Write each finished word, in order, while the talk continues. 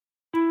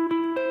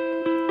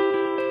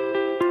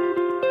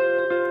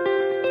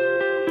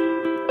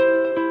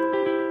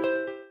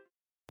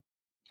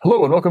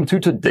Hello and welcome to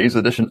today's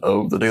edition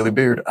of The Daily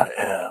Beard. I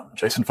am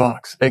Jason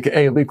Fox,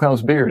 aka Lee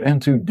Clow's Beard,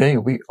 and today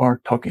we are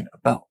talking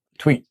about the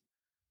tweet.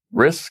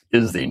 Risk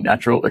is the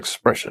natural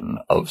expression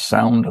of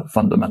sound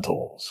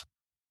fundamentals.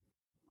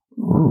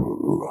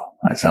 Ooh,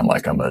 I sound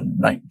like I'm a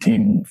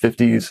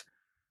 1950s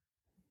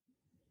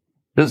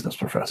business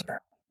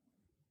professor.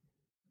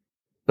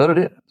 But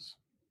it is.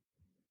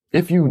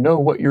 If you know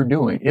what you're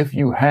doing, if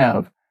you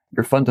have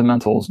your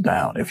fundamentals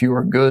down, if you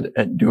are good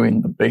at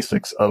doing the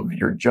basics of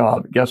your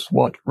job, guess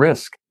what?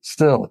 Risk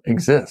still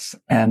exists,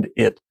 and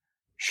it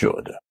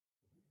should.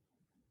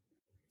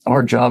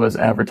 Our job as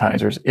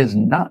advertisers is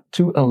not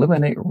to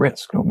eliminate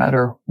risk, no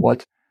matter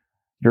what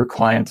your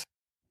client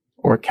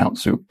or account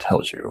soup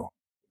tells you.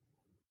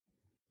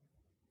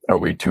 Are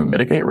we to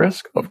mitigate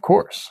risk? Of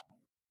course.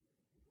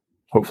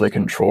 Hopefully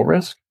control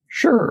risk?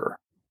 Sure.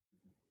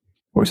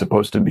 Are we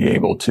supposed to be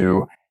able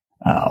to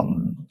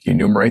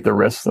enumerate the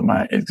risks that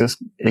might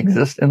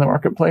exist in the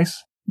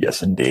marketplace?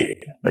 Yes,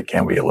 indeed. But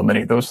can we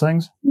eliminate those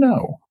things?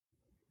 No.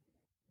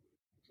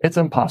 It's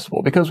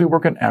impossible because we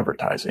work in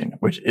advertising,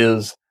 which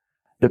is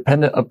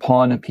dependent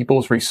upon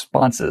people's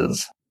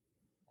responses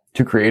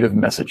to creative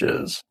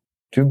messages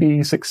to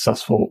be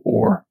successful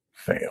or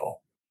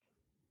fail.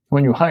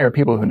 When you hire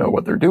people who know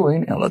what they're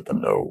doing and let them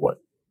do what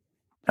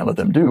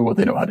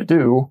they know how to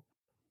do,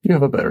 you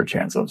have a better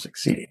chance of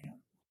succeeding.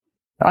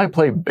 I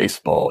played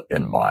baseball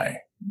in my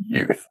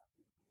youth.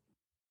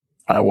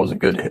 I was a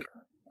good hitter.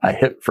 I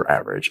hit for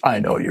average.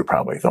 I know you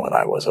probably thought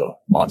I was a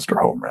monster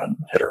home run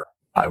hitter.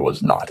 I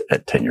was not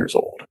at 10 years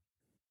old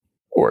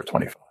or at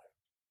 25.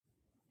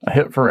 I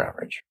hit for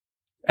average,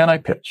 and I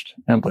pitched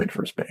and played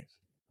first base.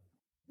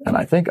 And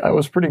I think I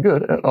was pretty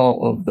good at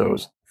all of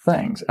those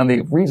things. And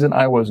the reason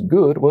I was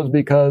good was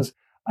because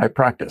I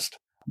practiced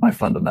my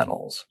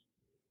fundamentals.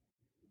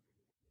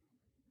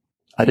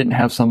 I didn't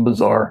have some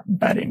bizarre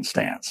batting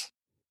stance.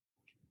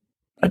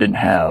 I didn't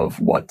have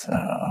what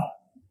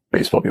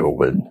baseball people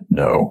would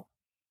know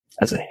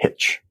as a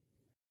hitch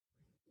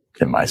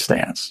in my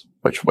stance,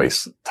 which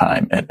wastes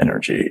time and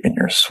energy in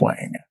your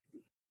swing.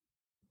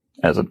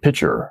 As a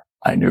pitcher,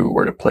 I knew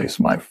where to place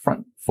my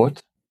front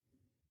foot,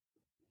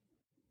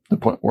 the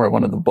point where I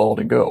wanted the ball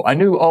to go. I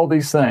knew all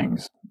these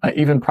things. I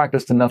even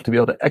practiced enough to be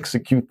able to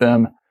execute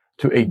them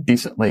to a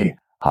decently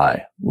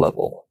high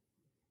level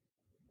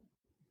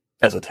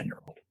as a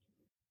 10-year-old.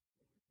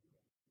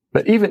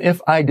 But even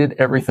if I did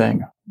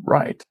everything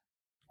right,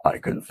 I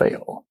could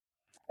fail.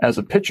 As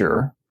a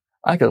pitcher,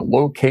 I could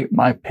locate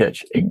my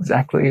pitch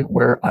exactly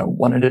where I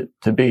wanted it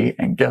to be,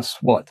 and guess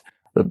what?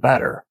 The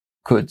batter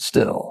could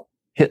still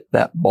hit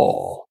that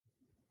ball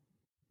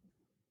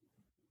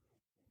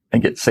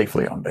and get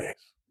safely on base.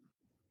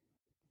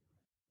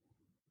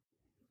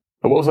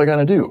 But what was I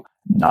going to do?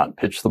 Not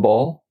pitch the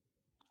ball?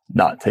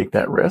 Not take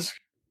that risk?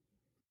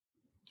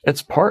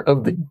 It's part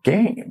of the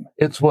game.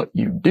 It's what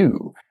you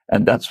do.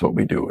 And that's what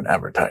we do in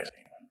advertising.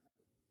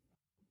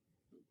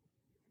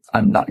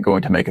 I'm not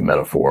going to make a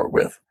metaphor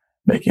with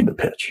making the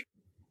pitch.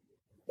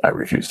 I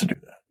refuse to do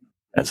that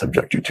and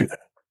subject you to that.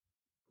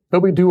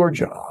 But we do our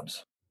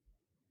jobs.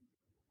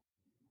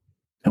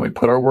 And we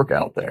put our work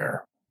out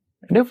there.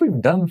 And if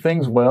we've done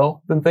things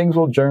well, then things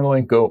will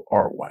generally go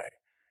our way.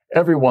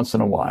 Every once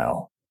in a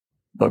while,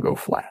 they'll go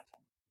flat.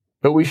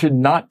 But we should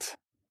not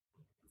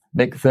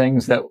make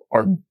things that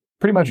are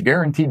pretty much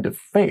guaranteed to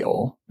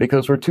fail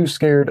because we're too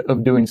scared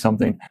of doing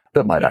something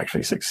that might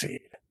actually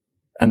succeed.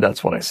 And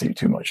that's what I see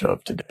too much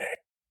of today.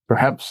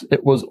 Perhaps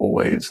it was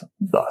always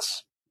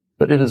thus,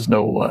 but it is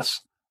no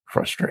less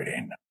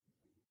frustrating.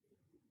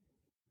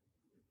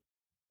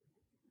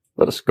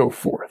 Let us go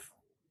forth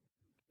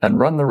and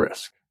run the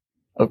risk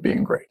of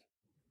being great.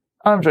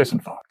 I'm Jason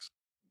Fox.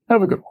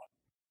 Have a good one.